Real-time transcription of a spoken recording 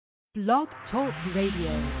Blog Talk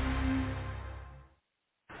Radio.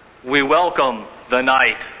 We welcome the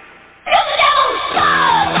night.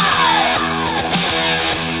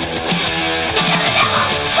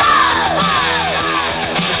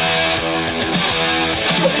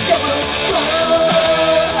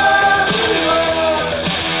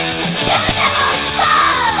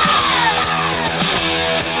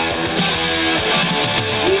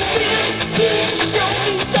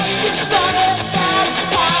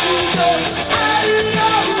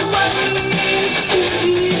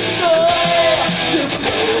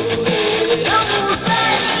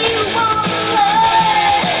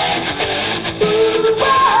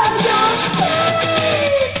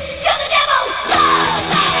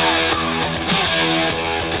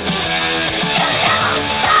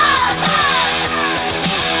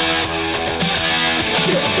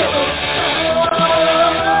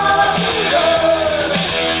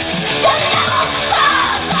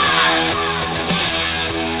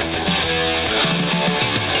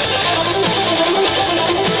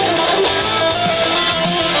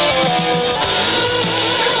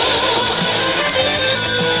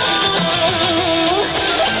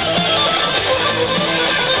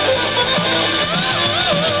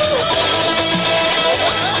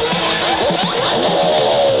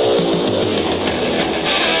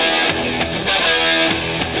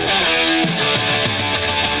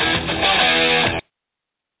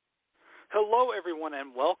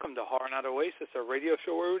 Oasis, a radio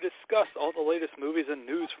show where we discuss all the latest movies and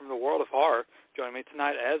news from the world of horror. Joining me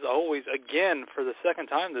tonight, as always, again for the second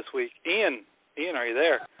time this week, Ian. Ian, are you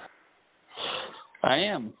there? I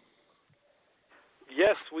am.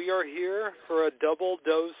 Yes, we are here for a double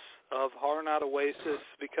dose of Horror Night Oasis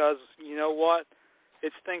because, you know what?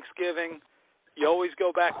 It's Thanksgiving. You always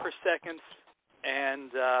go back for seconds,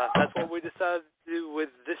 and that's what we decided to do with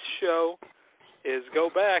this show. Is go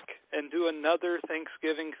back and do another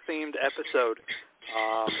Thanksgiving-themed episode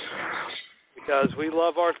because we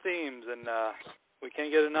love our themes and we can't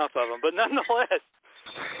get enough of them. But nonetheless,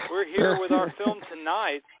 we're here with our film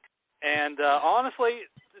tonight, and honestly,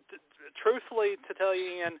 truthfully, to tell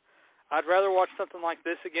you, Ian, I'd rather watch something like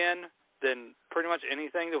this again than pretty much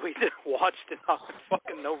anything that we watched in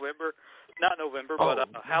fucking November. Not November, but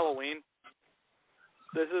Halloween.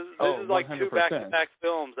 This is like 100%. Two back-to-back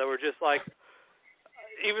films that were just like,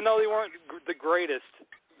 even though they weren't the greatest,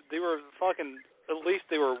 they were fucking, at least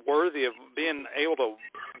they were worthy of being able to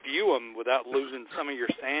view them without losing some of your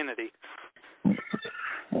sanity.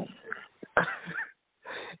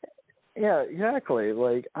 Yeah, exactly.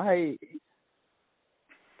 Like, I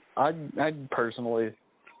personally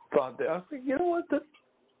thought that, I was like, you know what,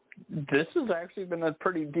 this has actually been a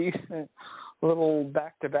pretty decent little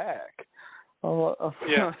back-to-back. I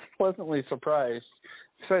was pleasantly surprised.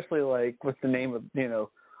 Especially, like, with the name of,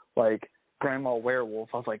 like, Grandma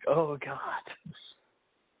Werewolf. I was like, oh, God.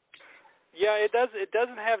 Yeah, it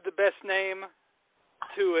doesn't have the best name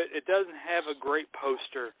to it. It doesn't have a great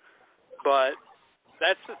poster. But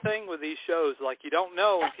that's the thing with these shows. Like, you don't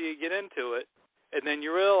know until you get into it. And then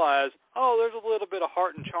you realize, oh, there's a little bit of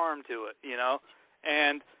heart and charm to it,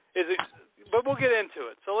 And but we'll get into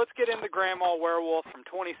it. So let's get into Grandma Werewolf from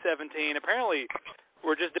 2017. Apparently,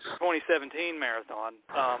 we're just doing 2017 marathon.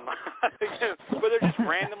 But they're just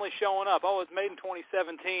randomly showing up. Oh, it's made in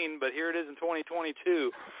 2017, but here it is in 2022.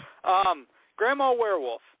 Grandma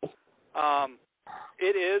Werewolf.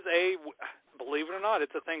 It is believe it or not,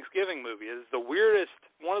 it's a Thanksgiving movie. It's the weirdest,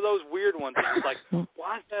 one of those weird ones. It's like,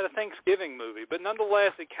 why is that a Thanksgiving movie? But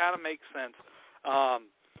nonetheless, it kind of makes sense.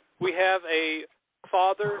 We have a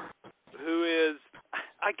father who is,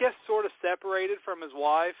 I guess, sort of separated from his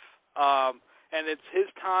wife. And it's his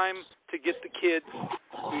time to get the kids.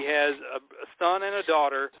 He has a son and a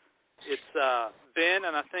daughter. It's Ben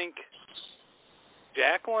and I think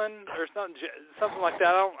Jacqueline or something like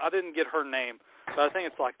that. I didn't get her name, but I think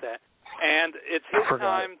it's like that. And it's his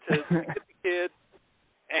time to get the kids,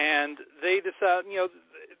 and they decide,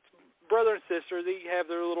 it's brother and sister. They have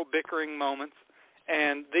their little bickering moments,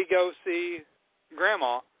 and they go see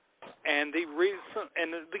Grandma. And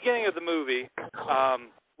in the beginning of the movie,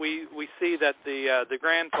 we see that the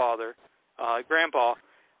Grandpa,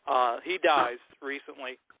 he dies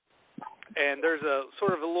recently, and there's a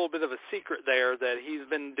sort of a little bit of a secret there that he's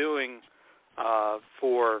been doing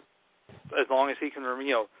for as long as he can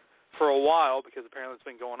remember, for a while, because apparently it's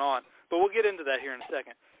been going on. But we'll get into that here in a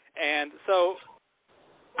second. And so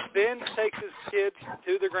Ben takes his kids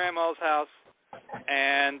to the grandma's house,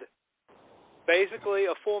 and basically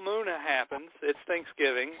a full moon happens. It's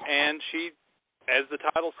Thanksgiving, and she, as the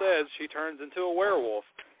title says, she turns into a werewolf.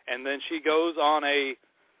 And then she goes on a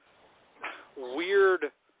weird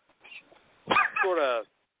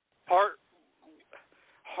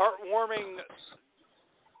heartwarming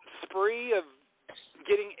spree of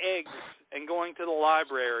getting eggs and going to the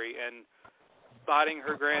library and fighting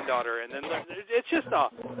her granddaughter. And then it's just a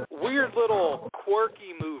weird little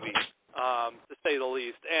quirky movie, to say the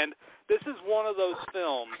least. And this is one of those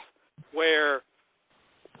films where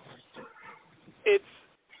it's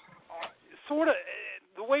sort of,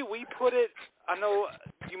 the way we put it, I know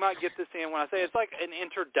you might get this in when I say it's like an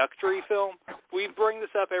introductory film. We bring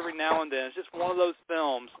this up every now and then. It's just one of those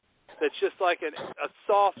films that's just like a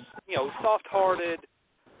soft-hearted,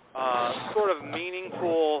 sort of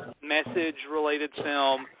meaningful message-related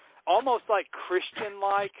film, almost like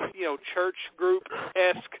Christian-like, church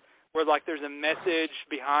group-esque, where like there's a message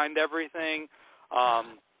behind everything,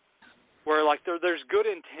 where like there's good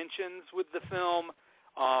intentions with the film.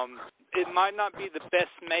 It might not be the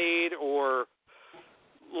best made or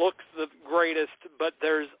looks the greatest, but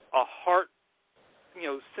there's a heart,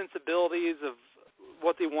 sensibilities of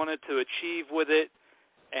what they wanted to achieve with it,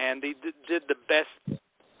 and they did the best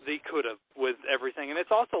they could have with everything. And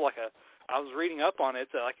it's also like I was reading up on it,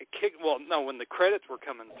 it's like when the credits were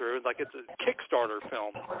coming through, like it's a Kickstarter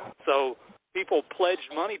film. So people pledged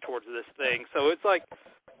money towards this thing. So it's like,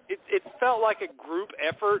 it felt like a group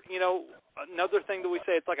effort, Another thing that we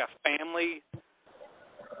say, it's like a family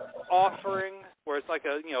offering, where it's like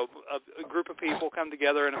a group of people come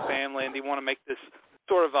together in a family and they want to make this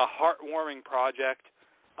sort of a heartwarming project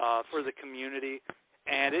for the community.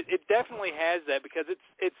 And it definitely has that, because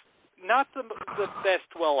it's not the best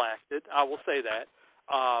well acted, I will say that.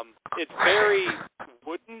 It's very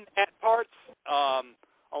wooden at parts.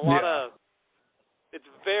 It's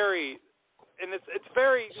very, and it's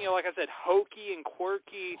very, like I said, hokey and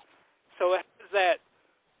quirky. So it has that,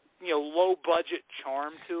 low budget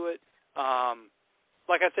charm to it.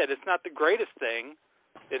 Like I said, it's not the greatest thing,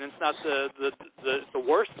 and it's not the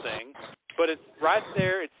worst thing, but it's right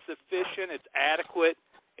there. It's sufficient. It's adequate,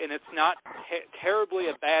 and it's not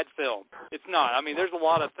terribly a bad film. It's not. I mean, there's a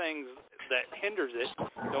lot of things that hinders it.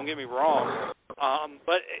 Don't get me wrong,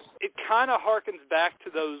 but it kind of harkens back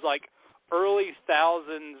to those like early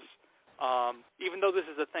thousands. Even though this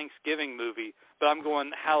is a Thanksgiving movie, but I'm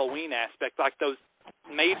going Halloween aspect, like those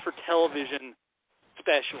made-for-television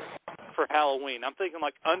specials for Halloween. I'm thinking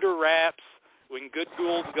like Under Wraps, When Good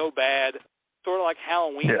Ghouls Go Bad, sort of like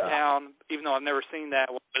Halloween Town, even though I've never seen that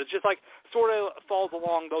one. But it's just like sort of falls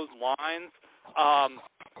along those lines.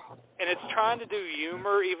 And it's trying to do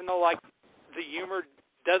humor, even though like the humor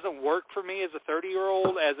doesn't work for me as a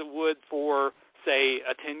 30-year-old as it would for, say,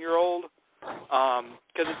 a 10-year-old.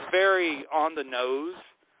 Because it's very on the nose.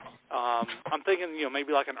 I'm thinking,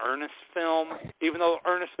 maybe like an Ernest film, even though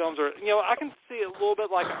Ernest films are, I can see it a little bit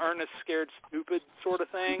like an Ernest Scared Stupid sort of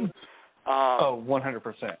thing. 100%.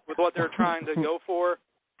 With what they're trying to go for.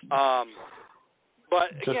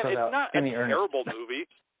 But again, it's not a terrible movie.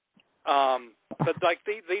 But like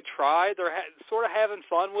they try, they're sort of having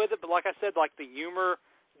fun with it. But like I said, like the humor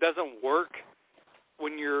doesn't work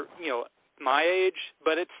when you're, my age.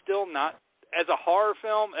 But it's still not. As a horror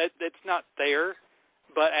film, it's not there,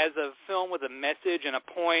 but as a film with a message and a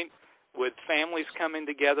point, with families coming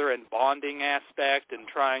together and bonding aspect and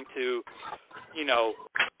trying to,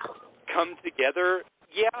 come together,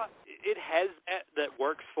 it has that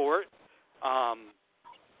works for it.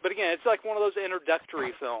 But again, it's like one of those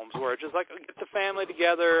introductory films where it's just like, get the family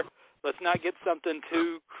together, let's not get something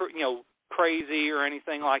too, crazy or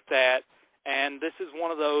anything like that. And this is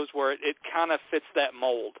one of those where it kind of fits that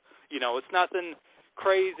mold. It's nothing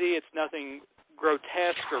crazy. It's nothing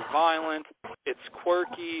grotesque or violent. It's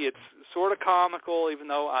quirky. It's sort of comical, even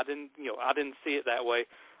though I didn't see it that way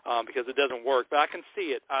because it doesn't work. But I can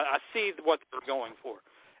see it. I see what they're going for.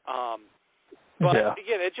 But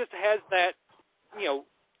again, it just has that,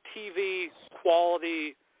 TV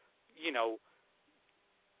quality,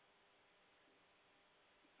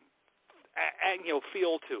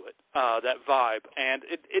 feel to it, that vibe, and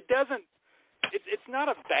it doesn't. It's not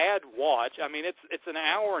a bad watch. I mean, it's an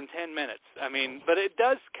hour and 10 minutes. I mean, but it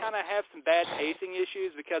does kind of have some bad pacing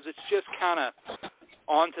issues because it's just kind of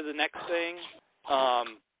on to the next thing.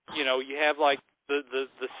 You have like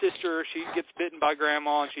the sister. She gets bitten by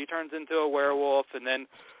grandma and she turns into a werewolf, and then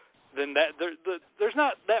there's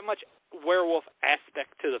not that much werewolf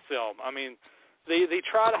aspect to the film. I mean, they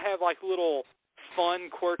try to have like little fun,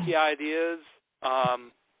 quirky ideas.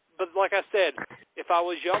 But like I said, if I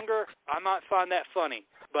was younger, I might find that funny.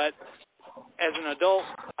 But as an adult,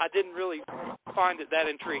 I didn't really find it that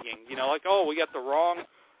intriguing. Like, oh, we got the wrong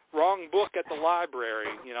book at the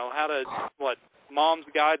library. How to Mom's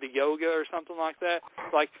Guide to Yoga or something like that.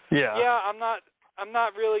 Like, I'm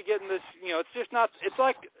not really getting this. It's just not. It's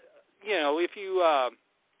like, if you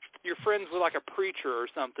you're friends with like a preacher or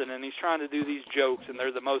something, and he's trying to do these jokes, and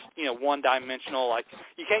they're the most, one-dimensional. Like,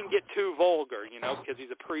 you can't get too vulgar, because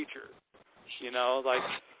he's a preacher. Like,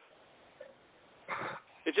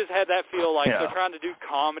 it just had that feel like they're trying to do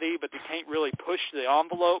comedy, but they can't really push the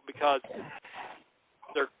envelope because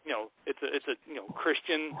they're, it's a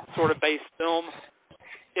Christian sort of based film.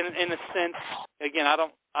 In a sense, again,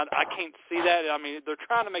 I can't see that. I mean, they're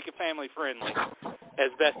trying to make it family friendly as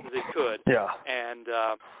best as they could. Yeah. And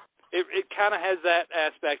it kind of has that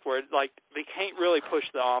aspect where like they can't really push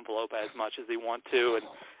the envelope as much as they want to, and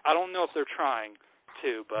I don't know if they're trying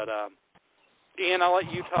to. But Ian, I'll let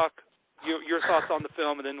you talk your thoughts on the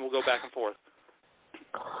film, and then we'll go back and forth.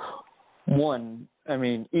 One, I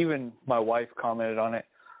mean, even my wife commented on it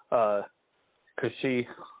because she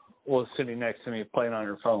was sitting next to me playing on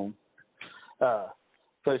her phone.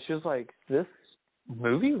 But she was like, this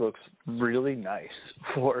movie looks really nice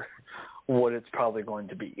for what it's probably going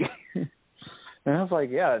to be. And I was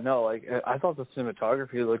like, yeah, no, like, I thought the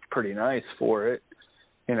cinematography looked pretty nice for it,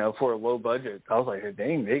 for a low budget. I was like,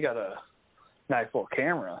 dang, they got a nice little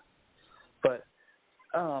camera. But,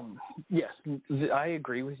 yes, I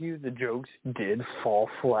agree with you. The jokes did fall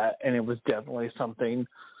flat, and it was definitely something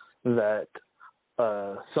that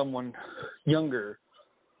someone younger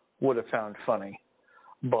would have found funny.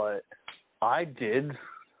 But I did,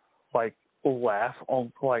 like, laugh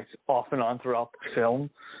off and on throughout the film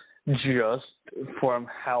just from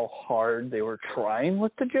how hard they were trying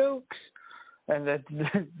with the jokes. And that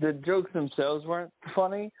the jokes themselves weren't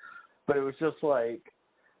funny, but it was just like,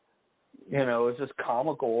 it was just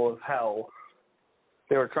comical of how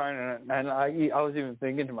they were trying to, and I was even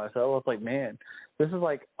thinking to myself, I was like, man, this is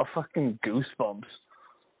like a fucking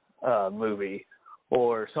Goosebumps movie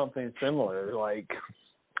or something similar, like,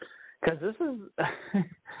 because this is,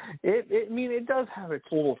 it does have its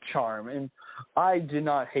little charm, and I did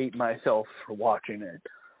not hate myself for watching it,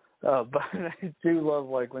 but I do love,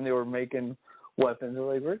 like, when they were making weapons, they're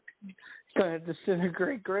like, we're going to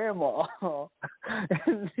disintegrate Grandma,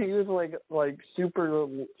 and he was, like super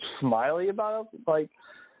smiley about it, like,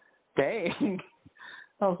 dang.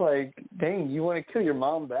 I was like, dang, you want to kill your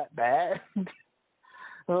mom that bad?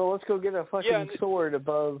 Well, let's go get a fucking sword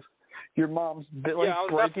above your mom's,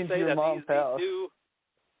 break into your mom's house.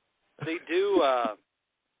 They do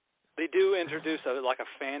introduce a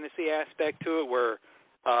fantasy aspect to it where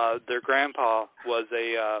their grandpa was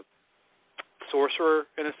a sorcerer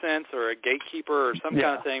in a sense, or a gatekeeper or some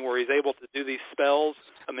kind of thing, where he's able to do these spells,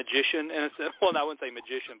 a magician in a sense. Well, I wouldn't say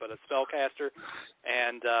magician, but a spellcaster.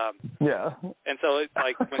 And and so it's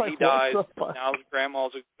like when he dies, now his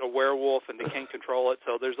grandma's a werewolf and they can't control it.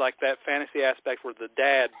 So there's like that fantasy aspect where the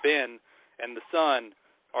dad, Ben, and the son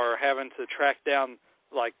are having to track down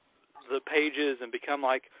like the pages and become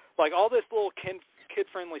like all this little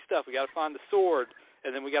kid-friendly stuff. We got to find the sword,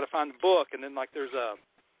 and then we got to find the book, and then like there's a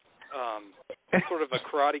sort of a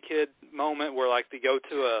Karate Kid moment where like they go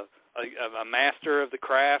to a master of the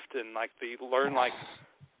craft and like they learn like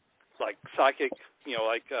psychic,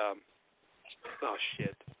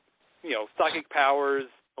 psychic powers,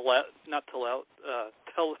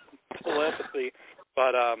 telepathy,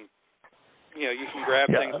 but you can grab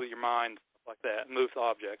things with your mind like that, move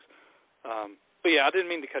objects. But yeah, I didn't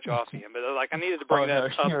mean to cut you off, Ian, but like I needed to bring that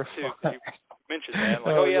up too. You mentioned that,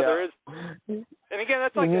 like, there is. And again,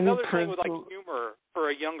 that's like another thing with like humor for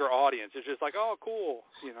a younger audience. It's just like, oh, cool,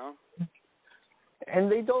 And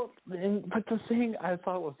they don't. But the thing I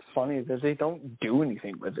thought was funny is that they don't do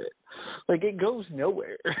anything with it. Like, it goes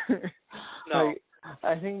nowhere. No. Like,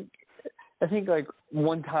 I think like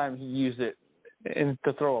one time he used it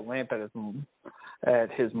to throw a lamp at his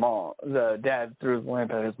mom. The dad threw the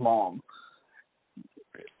lamp at his mom.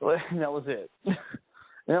 And that was it. And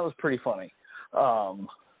that was pretty funny.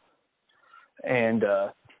 And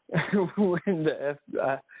when the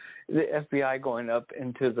FBI going up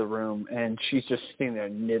into the room and she's just sitting there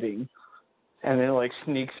knitting, and then like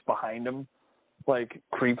sneaks behind him, like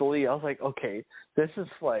creepily. I was like, okay, this is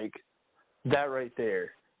like that right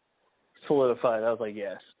there solidified. I was like,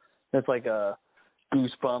 yes, that's like a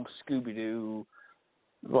Goosebumps, Scooby-Doo,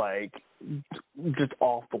 like just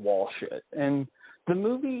off the wall shit. And the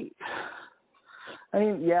movie, I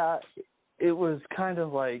mean, yeah, it was kind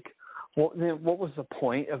of like, what was the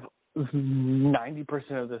point of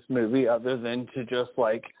 90% of this movie other than to just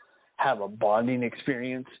like have a bonding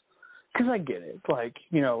experience? Because I get it, like,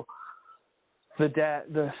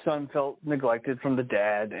 the son felt neglected from the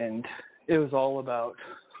dad, and it was all about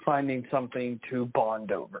finding something to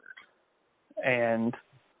bond over.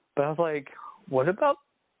 But I was like, what about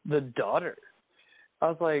the daughter? I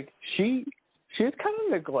was like, she she was kind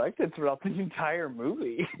of neglected throughout the entire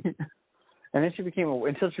movie. And then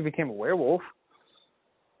until she became a werewolf.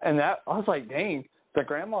 And that, I was like, dang, the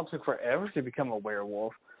grandma took forever to become a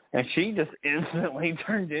werewolf, and she just instantly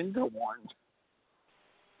turned into one.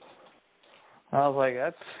 I was like,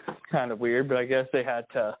 that's kind of weird, but I guess they had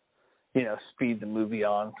to, speed the movie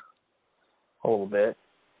on a little bit.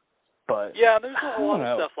 But yeah, there's a lot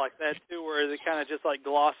of stuff like that, too, where they kind of just,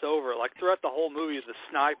 gloss over it. Like, throughout the whole movie is the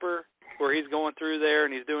sniper, where he's going through there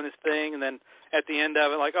and he's doing his thing, and then at the end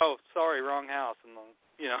of it, oh, sorry, wrong house. And,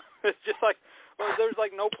 it's just like, well, there's,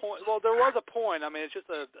 no point. Well, there was a point. I mean, it's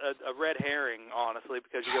just a red herring, honestly,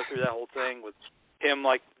 because you go through that whole thing with him,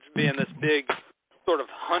 being this big sort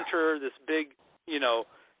of hunter, this big,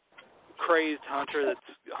 crazed hunter that's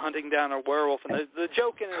hunting down a werewolf, and the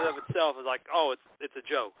joke in and of itself is it's a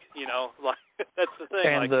joke, that's the thing.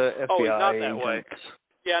 And the FBI he's not that agents. way.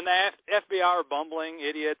 Yeah, and the FBI are bumbling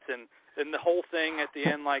idiots, and the whole thing at the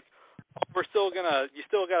end, you still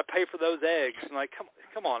got to pay for those eggs, and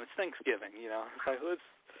come on, it's Thanksgiving, It's like let's.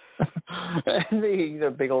 And they eat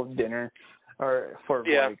a big old dinner,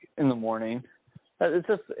 in the morning. It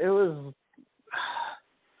was.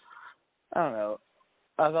 I don't know.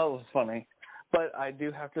 I thought it was funny, but I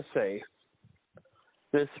do have to say,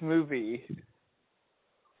 this movie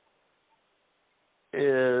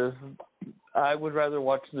I would rather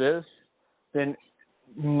watch this than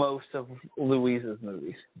most of Louise's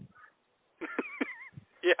movies.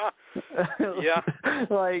 Yeah. Yeah.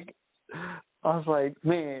 I was like,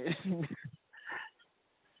 man,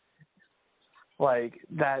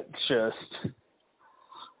 that just,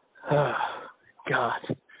 God.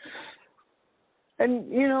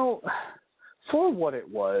 And, for what it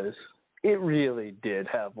was, it really did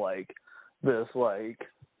have, this,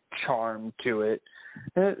 charm to it.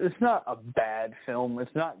 And it's not a bad film.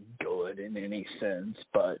 It's not good in any sense,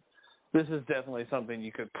 but this is definitely something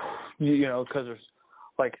you could, because there's,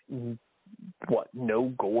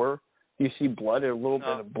 no gore. You see blood, a little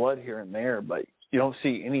bit of blood here and there, but you don't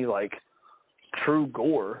see any, true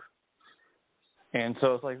gore. And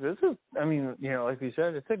so it's this is, like you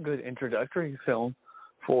said, it's a good introductory film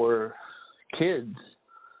for kids.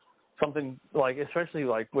 Something especially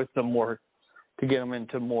with the more, to get them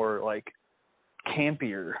into more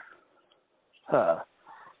campier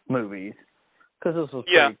movies. Because this was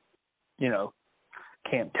pretty,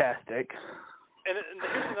 camptastic. And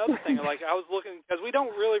here's another thing, I was looking, because we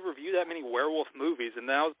don't really review that many werewolf movies, and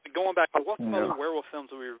then I was going back, what's some other werewolf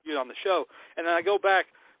films that we reviewed on the show? And then I go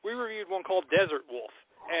back, we reviewed one called Desert Wolf,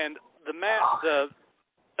 and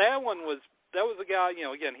that one was a guy,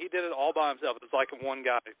 again, he did it all by himself. It was a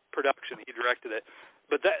one-guy production. He directed it.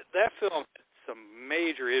 But that film had some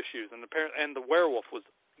major issues, and the werewolf was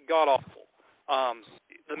god-awful.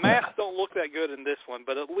 The masks don't look that good in this one,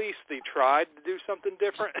 but at least they tried to do something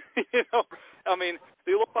different,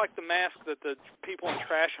 they look like the mask that the people in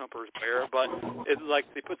Trash Humpers wear, but it's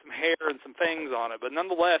they put some hair and some fangs on it. But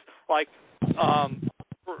nonetheless,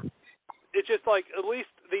 it's just at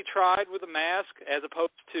least they tried with a mask as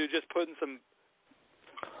opposed to just putting some,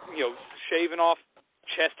 shaving off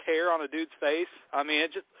chest hair on a dude's face.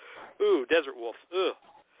 It just, Desert Wolf,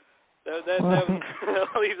 that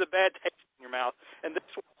leaves a bad taste in your mouth. And this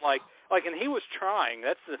one, and he was trying.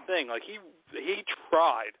 That's the thing. He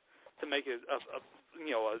tried to make a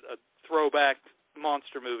throwback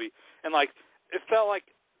monster movie, and it felt like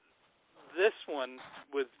this one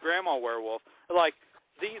with Grandma Werewolf,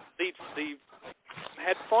 they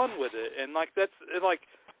had fun with it, and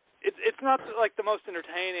it's not the most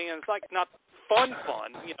entertaining, and it's not fun,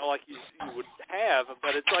 you would have,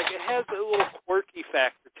 but it's it has a little quirky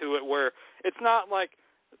factor to it where it's not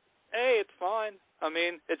hey, it's fine.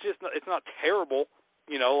 It's not terrible,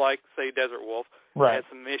 say Desert Wolf. Right. It has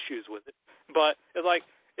some issues with it, but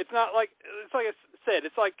it's not it's like I said,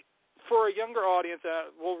 it's for a younger audience,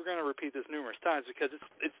 we're going to repeat this numerous times because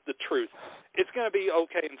it's the truth. It's going to be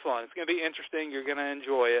okay and fun. It's going to be interesting. You're going to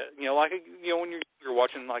enjoy it. When you're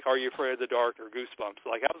watching, Are You Afraid of the Dark or Goosebumps,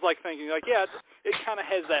 I was thinking, yeah, it kind of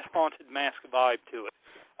has that haunted mask vibe to it,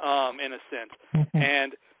 in a sense.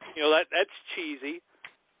 And, that's cheesy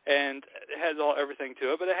and it has everything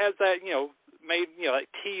to it, but it has that, made, like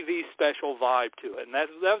TV special vibe to it. And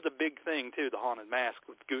that was a big thing, too, the haunted mask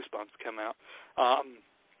with Goosebumps come out.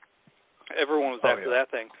 Everyone was after that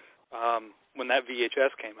thing when that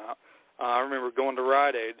VHS came out. I remember going to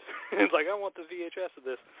Rite Aid. It's I want the VHS of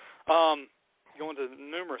this. Going to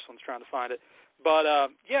numerous ones trying to find it. But,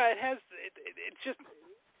 it has, it's just,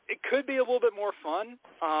 it could be a little bit more fun.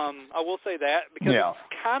 I will say that because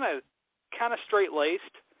it's kind of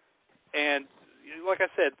straight-laced and, like I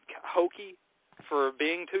said, hokey for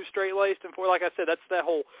being too straight-laced and for, like I said, that's that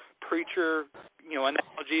whole preacher,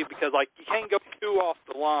 analogy, because, like, you can't go too off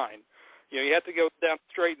the line. You have to go down a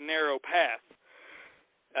straight and narrow path.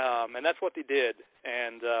 And that's what they did.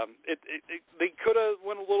 And they could have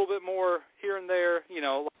went a little bit more here and there,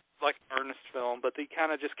 like an earnest film, but they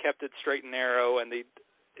kind of just kept it straight and narrow. And it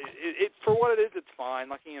for what it is, it's fine.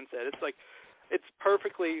 Like Ian said, it's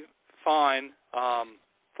perfectly fine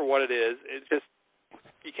for what it is. It's just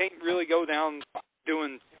you can't really go down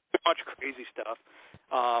doing too much crazy stuff.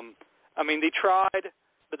 I mean, they tried,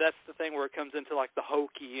 but that's the thing where it comes into like the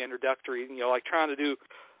hokey introductory, like trying to do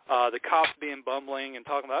the cops being bumbling and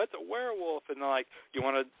talking about it's a werewolf, and like you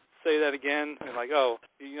want to say that again, and like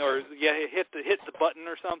hit the button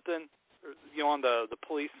or something, or, on the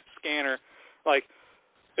police scanner, like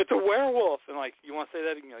it's a werewolf, and like you want to say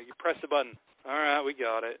that, you press the button. All right, we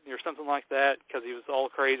got it, or something like that, because he was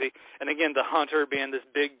all crazy. And again, the hunter being this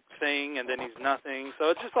big thing, and then he's nothing.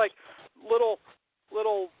 So it's just like little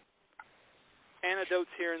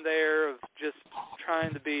anecdotes here and there of just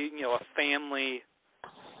trying to be, a family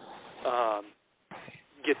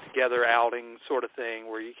get-together outing sort of thing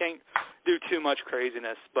where you can't do too much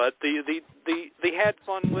craziness. But they had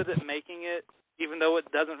fun with it, making it, even though it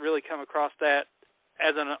doesn't really come across that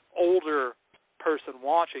as an older person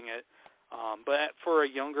watching it. But for a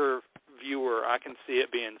younger viewer, I can see it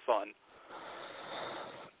being fun.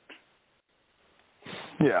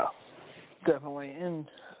 Yeah, definitely. And,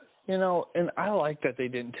 and I like that they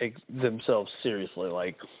didn't take themselves seriously.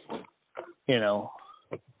 Like, you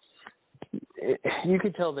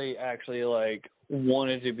could tell they actually, like,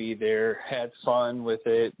 wanted to be there, had fun with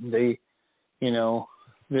it. They,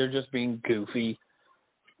 they're just being goofy.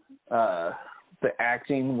 The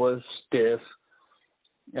acting was stiff.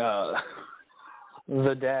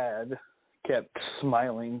 The dad kept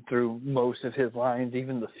smiling through most of his lines,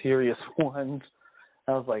 even the serious ones.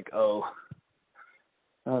 I was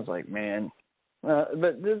like, man.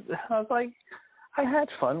 But this, I was like, I had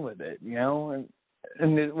fun with it,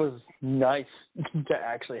 and it was nice to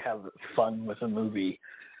actually have fun with a movie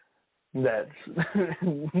that's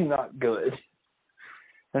not good,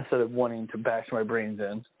 instead of wanting to bash my brains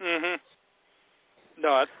in. Mhm.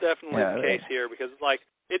 No, that's definitely the case here, because like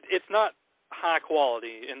it's not high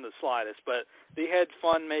quality in the slightest, but they had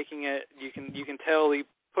fun making it. You can tell they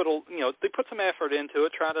put they put some effort into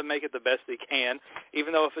it, trying to make it the best they can,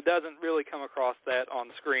 even though if it doesn't really come across that on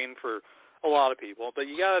the screen for a lot of people. But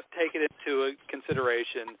you got to take it into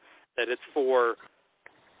consideration that it's for,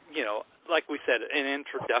 like we said, an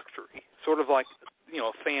introductory, sort of like,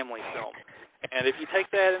 a family film. And if you take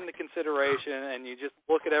that into consideration and you just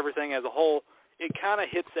look at everything as a whole, it kind of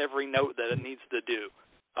hits every note that it needs to do.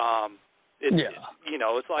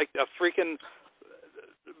 It's like a freaking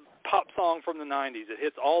pop song from the 90s. It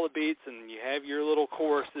hits all the beats, and you have your little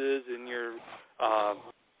choruses and your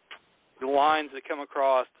the lines that come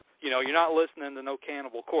across. You're not listening to no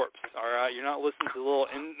Cannibal Corpse, all right? You're not listening to little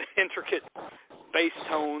intricate bass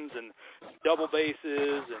tones and double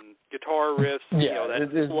basses and guitar riffs. Yeah,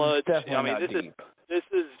 that sludge. This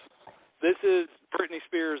is Britney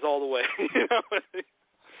Spears all the way.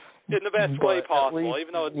 In the best way possible, least,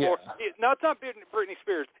 even though it's more. No, it's not Britney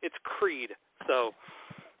Spears. It's Creed. So.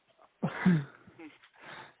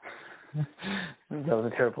 That was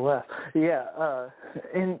a terrible laugh. Yeah,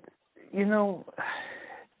 and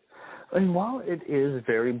and while it is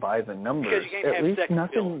very by the numbers, at least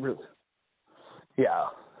nothing really. Yeah,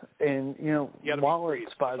 and while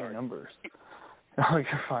it's by the numbers, oh,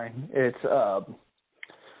 you're fine. It's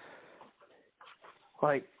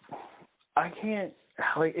like I can't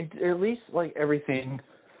like it, at least like everything.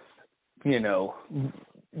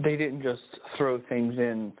 They didn't just throw things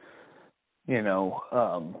in.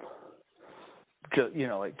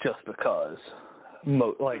 Just because,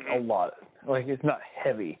 a lot, like it's not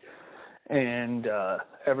heavy, and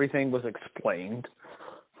everything was explained.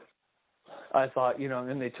 I thought,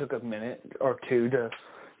 and they took a minute or two to,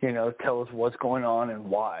 tell us what's going on and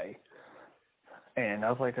why. And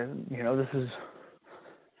I was like,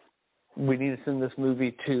 we need to send this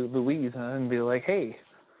movie to Louisa and be like, hey,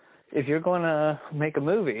 if you're going to make a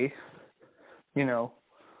movie,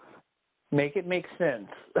 make it make sense.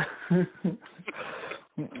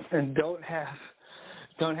 And don't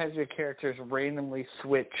have your characters randomly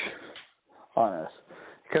switch on us.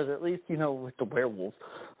 Because at least, with the werewolf,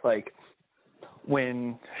 like,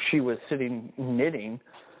 when she was sitting knitting,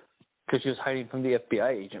 because she was hiding from the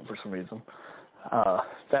FBI agent for some reason,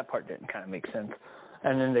 that part didn't kind of make sense.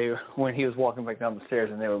 And then when he was walking back down the stairs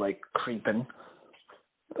and they were, like, creeping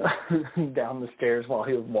down the stairs while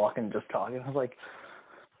he was walking, just talking, I was like,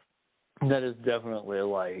 that is definitely,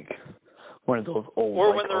 like, one of those old, or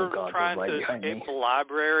like, when they're oh God, trying there's to light behind escape me. the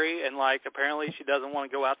library, and like apparently she doesn't want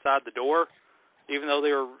to go outside the door, even though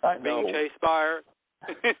they were being chased by her.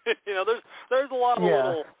 You know, there's a lot of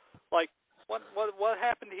little like what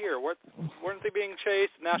happened here? Weren't they being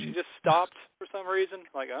chased? Now she just stopped for some reason.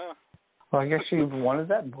 Like, oh. Well, I guess she wanted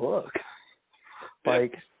that book.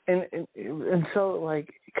 Like, and so, like,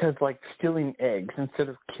 because, like, stealing eggs, instead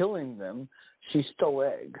of killing them, she stole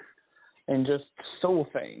eggs and just stole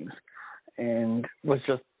things and was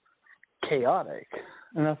just chaotic.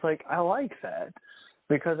 And I was like, I like that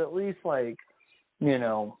because at least, like, you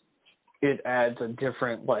know, it adds a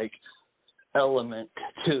different, like, element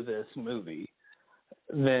to this movie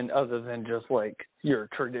than other than just, like, your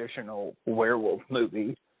traditional werewolf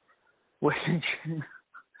movie, which...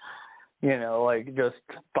 You know, like just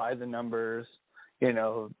by the numbers, you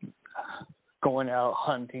know, going out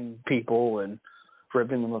hunting people and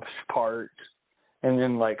ripping them apart, and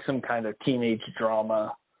then like some kind of teenage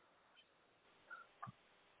drama.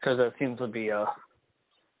 Because that seems to be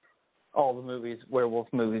all the movies,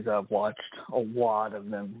 werewolf movies I've watched, a lot of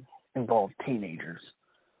them involve teenagers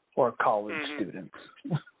or college students.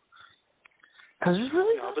 Because there's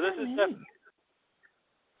really no, but this is definitely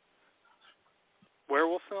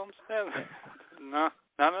werewolf films? No,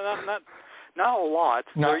 not a lot.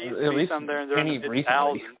 Not, there used to be some there, and they're in the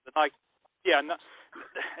mid-thousands. Like, yeah, and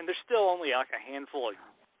there's still only like a handful of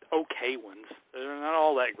okay ones. They're not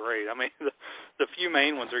all that great. I mean, the few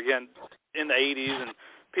main ones are again in the 80s, and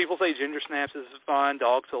people say Ginger Snaps is fine,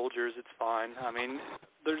 Dog Soldiers, it's fine. I mean,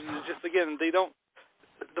 there's just again the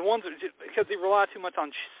ones that just, because they rely too much on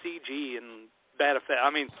CG and bad effect. I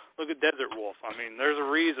mean, look at Desert Wolf. I mean, there's a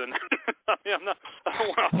reason. I mean, I don't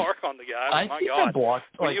want to hark on the guy. I my think God. I blocked,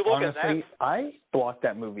 when you look honestly, at that, I blocked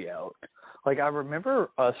that movie out. Like, I remember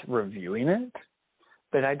us reviewing it,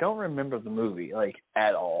 but I don't remember the movie, like,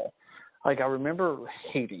 at all. Like, I remember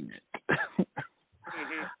hating it.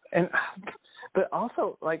 But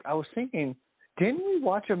also, like, I was thinking, didn't we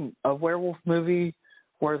watch a werewolf movie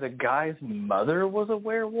where the guy's mother was a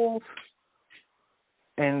werewolf?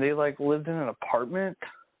 And they, like, lived in an apartment?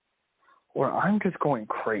 Or I'm just going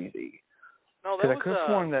crazy. No, that was, I could have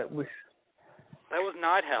sworn that was... That was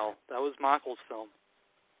Night Hell. That was Michael's film.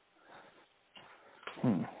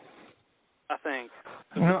 I think.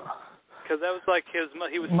 No. Because that was like he was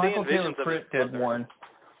Michael seeing visions of his did mother. one.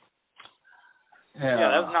 Yeah,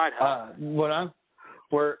 that was Night Hell.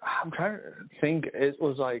 I'm trying to think, it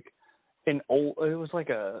was like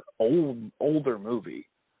a older movie.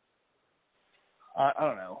 I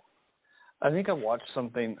don't know. I think I watched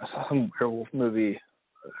some werewolf movie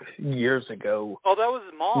years ago. Oh, that was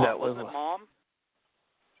Mom. Wasn't it Mom?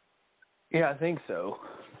 Yeah, I think so.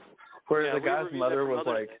 Where the guy's mother was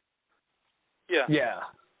like... Yeah.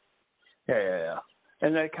 Yeah.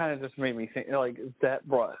 And that kind of just made me think, like, that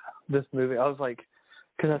brought this movie. I was like,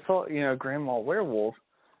 because I saw, Grandma Werewolf,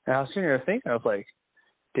 and I was sitting there thinking, I was like,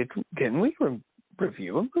 didn't we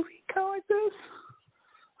review a movie kind of like this?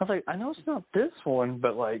 I was like, I know it's not this one,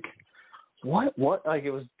 but like, what? Like,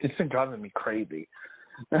 it's been driving me crazy.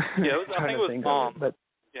 Yeah, I think it was Mom. But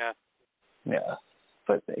yeah.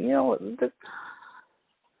 But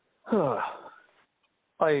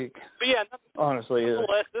like, but yeah, honestly,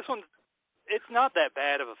 this one, it's not that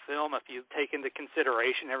bad of a film if you take into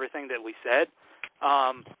consideration everything that we said.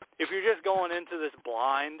 If you're just going into this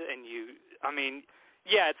blind and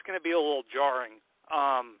it's going to be a little jarring.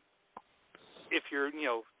 If you're,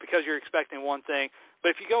 because you're expecting one thing.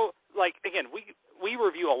 But if you go, like, again, we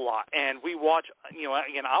review a lot, and we watch,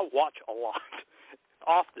 again, I watch a lot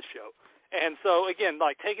off the show. And so, again,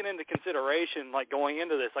 like, taking into consideration, like, going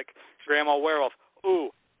into this, like, Grandma Werewolf,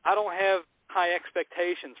 I don't have high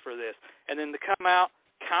expectations for this. And then to come out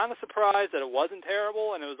kind of surprised that it wasn't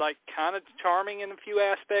terrible, and it was, like, kind of charming in a few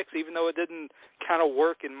aspects, even though it didn't kind of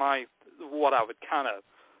work in what I would kind of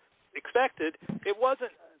expected. It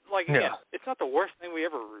wasn't, like, again, it's not the worst thing we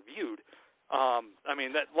ever reviewed. I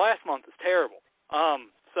mean, that last month is terrible.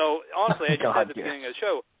 So, honestly, as you said at the beginning of the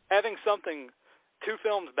show, having two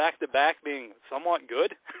films back-to-back being somewhat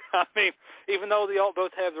good, I mean, even though they all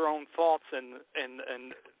both have their own faults and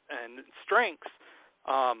strengths,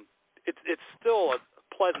 it's still a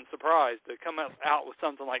pleasant surprise to come out with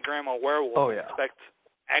something like Grandma Werewolf and expect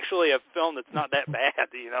actually a film that's not that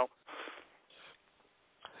bad,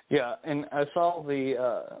 Yeah, and I saw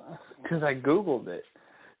because I Googled it,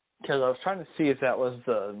 because I was trying to see if that was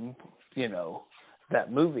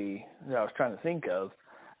that movie that I was trying to think of,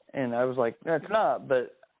 and I was like, that's not,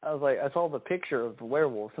 but I was like, I saw the picture of the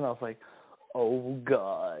werewolf, and I was like, oh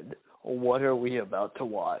God, what are we about to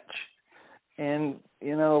watch? And,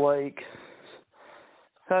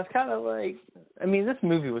 So it's kind of like, I mean, this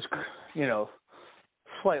movie was,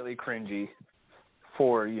 slightly cringy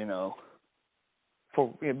but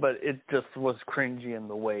it just was cringy in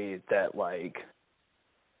the way that, like,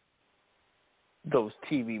 those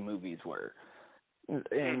TV movies were.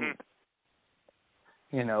 And,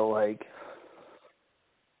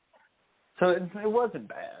 so it wasn't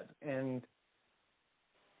bad. And,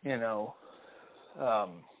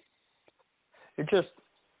 it just,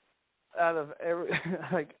 out of every,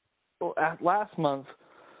 last month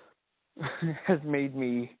has made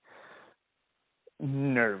me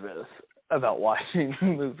nervous about watching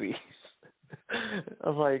movies. I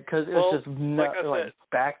was like, because it's just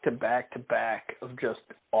back to back to back of just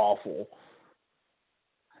awful.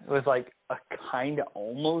 It was like a kind of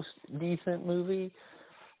almost decent movie,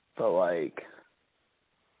 but like,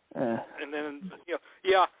 And then, it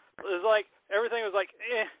was like, everything was like,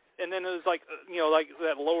 and then it was like, like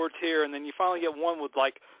that lower tier, and then you finally get one with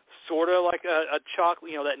like, sort of like a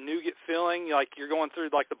chocolate, that nougat filling, like you're going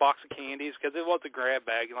through like the box of candies, because it was a grab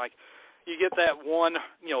bag, and like, you get that one,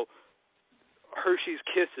 Hershey's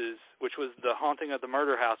Kisses, which was the Haunting of the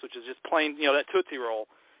Murder House, which is just plain, that Tootsie Roll,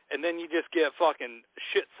 and then you just get fucking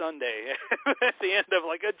shit sundae at the end of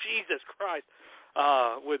like, Jesus Christ,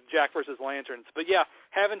 with Jack versus Lanterns. But yeah,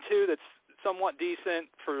 having two that's somewhat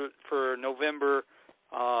decent for November.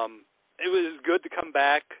 It was good to come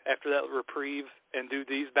back after that reprieve and do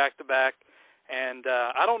these back to back. And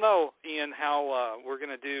I don't know, Ian, how we're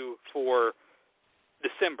going to do for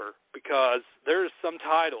December, because there's some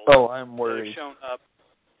titles I'm worried. that have shown up.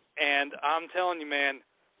 And I'm telling you, man,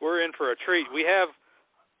 we're in for a treat. We have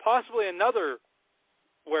possibly another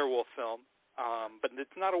werewolf film, but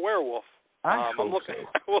it's not a werewolf. I'm looking.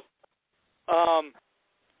 So.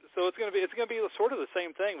 So it's gonna be sort of the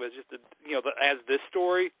same thing, but it's just as this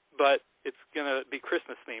story, but it's gonna be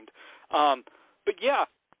Christmas themed. But yeah,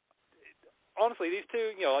 honestly, these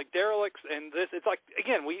two, like Derelicts and this, it's like,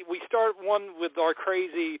 again, we start one with our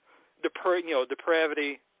crazy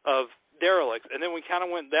depravity of Derelicts, and then we kind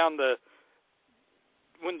of went down the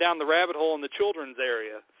rabbit hole in the children's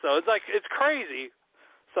area. So it's like, it's crazy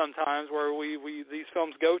sometimes where we these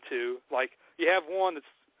films go to. Like, you have one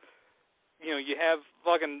that's, you have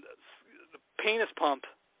fucking penis pump,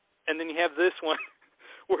 and then you have this one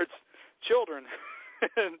where it's children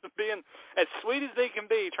being as sweet as they can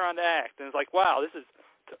be trying to act. And it's like, wow, this is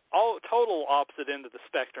all total opposite end of the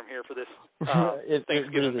spectrum here for this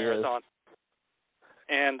Thanksgiving marathon.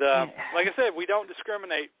 And like I said, we don't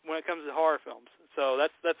discriminate when it comes to horror films. So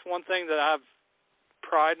that's one thing that I've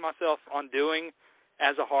prided myself on doing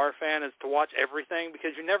as a horror fan, is to watch everything,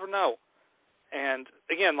 because you never know. And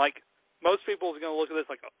again, like, most people are going to look at this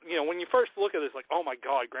like, when you first look at this, like, oh my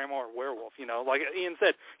God, Grandma Werewolf, like Ian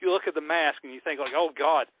said, you look at the mask and you think like, oh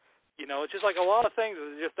God, it's just like a lot of things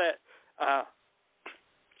is just that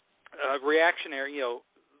reactionary,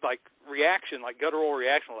 like reaction, like guttural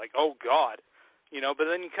reaction, like, oh God, but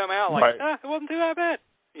then you come out like, it wasn't too that bad,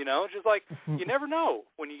 it's just like, you never know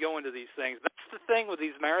when you go into these things. That's the thing with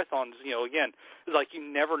these marathons, again, is like, you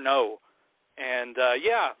never know. And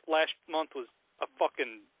last month was a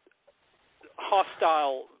fucking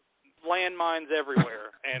hostile landmines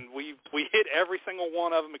everywhere, and we hit every single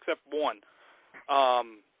one of them except one.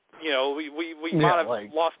 We might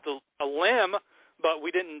have lost a limb, but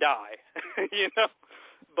we didn't die.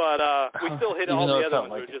 But we still hit all the other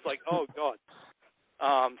ones. It was just like, oh God.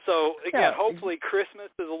 So again, hopefully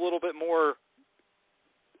Christmas is a little bit more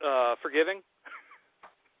forgiving.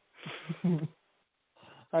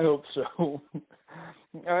 I hope so.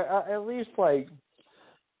 At least, like,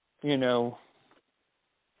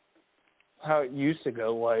 how it used to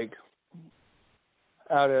go, like,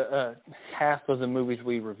 out of half of the movies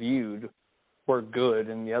we reviewed were good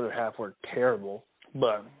and the other half were terrible.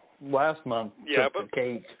 But last month took the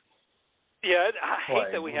cake. Yeah, I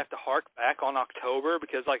hate that we have to hark back on October,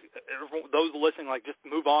 because, like, those listening, like, just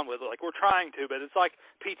move on with it. Like, we're trying to, but it's like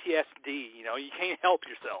PTSD, you can't help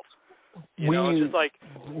yourself. It's just like...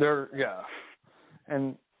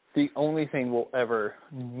 And the only thing we'll ever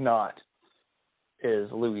not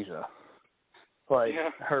is Louisa. Like,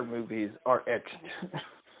 her movies are etched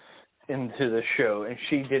into the show, and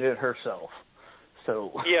she did it herself.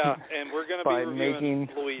 So yeah, and we're going to be reviewing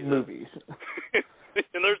Louisa movies.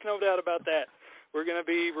 And there's no doubt about that. We're going to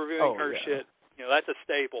be reviewing her shit. That's a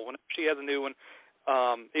staple. Whenever she has a new one,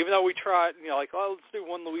 even though we tried, like, let's do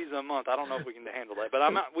one Louisa a month. I don't know if we can handle that, but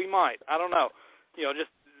we might. I don't know.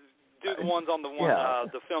 Just do the ones on the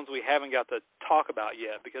films we haven't got to talk about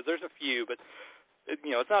yet, because there's a few, but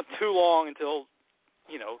it's not too long until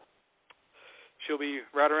she'll be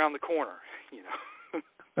right around the corner.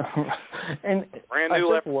 And brand I new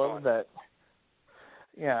just Leprechaun. love that.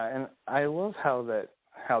 Yeah, and I love how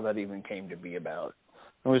that even came to be about.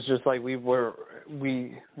 It was just like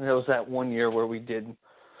there was that one year where we did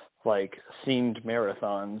like themed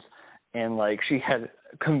marathons, and like she had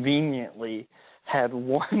conveniently had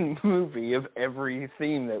one movie of every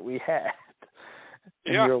theme that we had.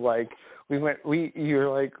 And yeah. you're like, you're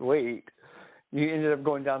like, wait. You ended up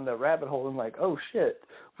going down the rabbit hole and like, oh shit,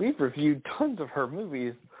 we've reviewed tons of her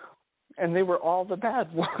movies, and they were all the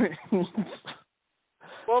bad ones.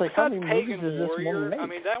 Well, like, how besides many Pagan movies does this Warrior, woman make? I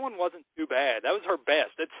mean, that one wasn't too bad. That was her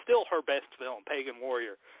best. It's still her best film, Pagan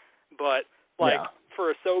Warrior. But, like,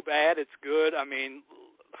 for a so bad, it's good. I mean,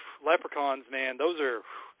 Leprechauns, man, those are,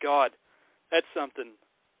 God, that's something.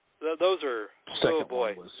 Those are, Second oh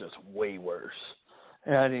boy. one was just way worse.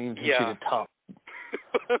 And I didn't even think she could top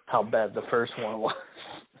how bad the first one was.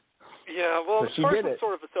 Yeah, well, the first one's it.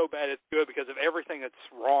 sort of so bad it's good because of everything that's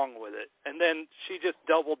wrong with it. And then she just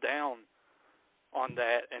doubled down on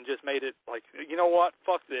that and just made it like, you know what,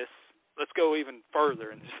 fuck this. Let's go even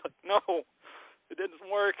further. And just like, no, it didn't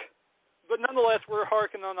work. But nonetheless, we're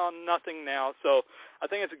harking on nothing now. So I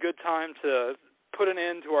think it's a good time to put an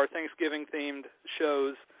end to our Thanksgiving-themed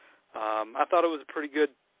shows. I thought it was a pretty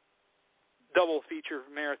good double feature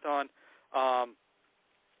marathon.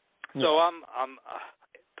 So I'm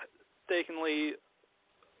mistakenly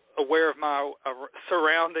aware of my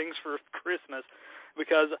surroundings for Christmas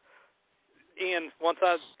because, Ian, once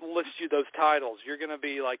I list you those titles, you're going to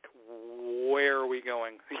be like, where are we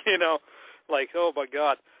going? You know, like, oh, my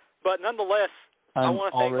God. But nonetheless, I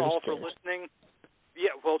want to thank all for listening.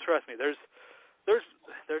 Yeah, well, trust me, there's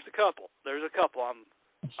a couple. There's a couple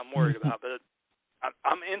I'm worried about, but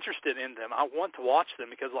I'm interested in them. I want to watch them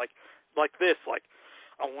because, like this, like,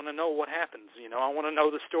 I want to know what happens. You know, I want to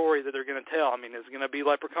know the story that they're going to tell. I mean, is it going to be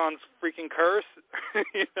Leprechaun's freaking curse?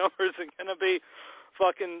 You know, or is it going to be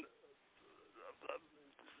fucking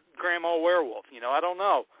Grandma Werewolf? You know, I don't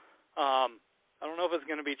know. I don't know if it's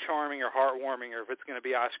going to be charming or heartwarming or if it's going to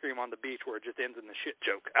be ice cream on the beach where it just ends in the shit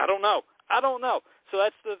joke. I don't know. So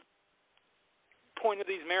that's the point of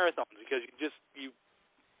these marathons because you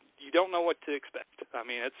don't know what to expect. I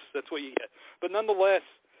mean, that's what you get. But nonetheless,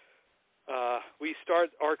 we start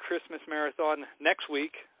our Christmas marathon next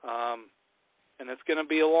week, and it's going to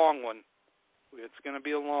be a long one.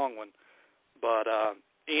 But,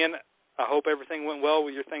 Ian, I hope everything went well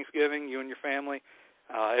with your Thanksgiving, you and your family.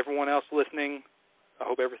 Everyone else listening, I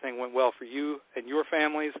hope everything went well for you and your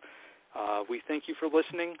families. We thank you for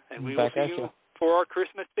listening, and we will see you for our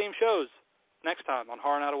Christmas-themed shows next time on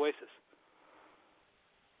Horror Night Oasis.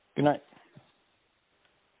 Good night.